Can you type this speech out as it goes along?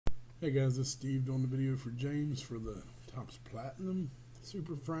Hey guys, this is Steve doing the video for James for the Topps Platinum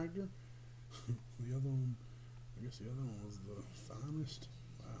Superfractor. The other one, I guess the other one was the finest.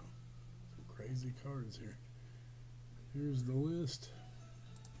 Wow, some crazy cards here. Here's the list.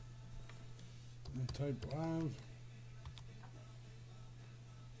 I'm gonna type live.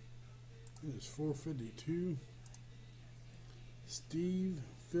 It is 452. Steve,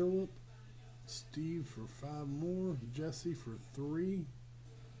 Philip, Steve for 5 more, Jesse for 3.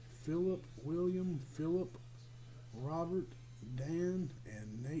 Philip, William, Philip, Robert, Dan,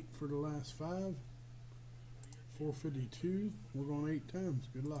 and Nate for the last 5. 452. We're going 8 times.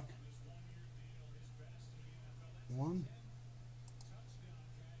 Good luck. 1,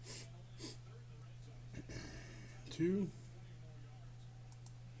 2,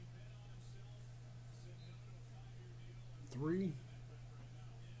 3,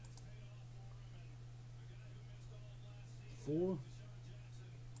 4,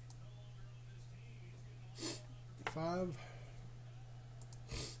 5,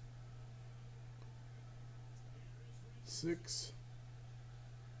 6,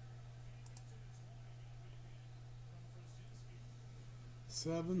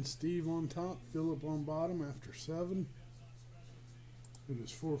 7. Steve on top, Philip on bottom after 7. It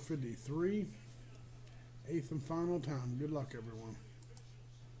is 453. 8th and final time. Good luck, everyone.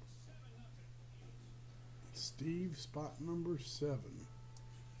 Steve, spot number 7.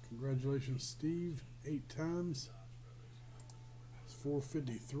 Congratulations, Steve. 8 times. It's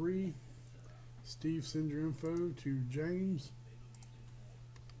 453. Steve, send your info to James.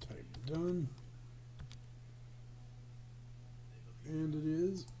 Type done. And it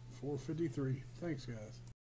is 453. Thanks, guys.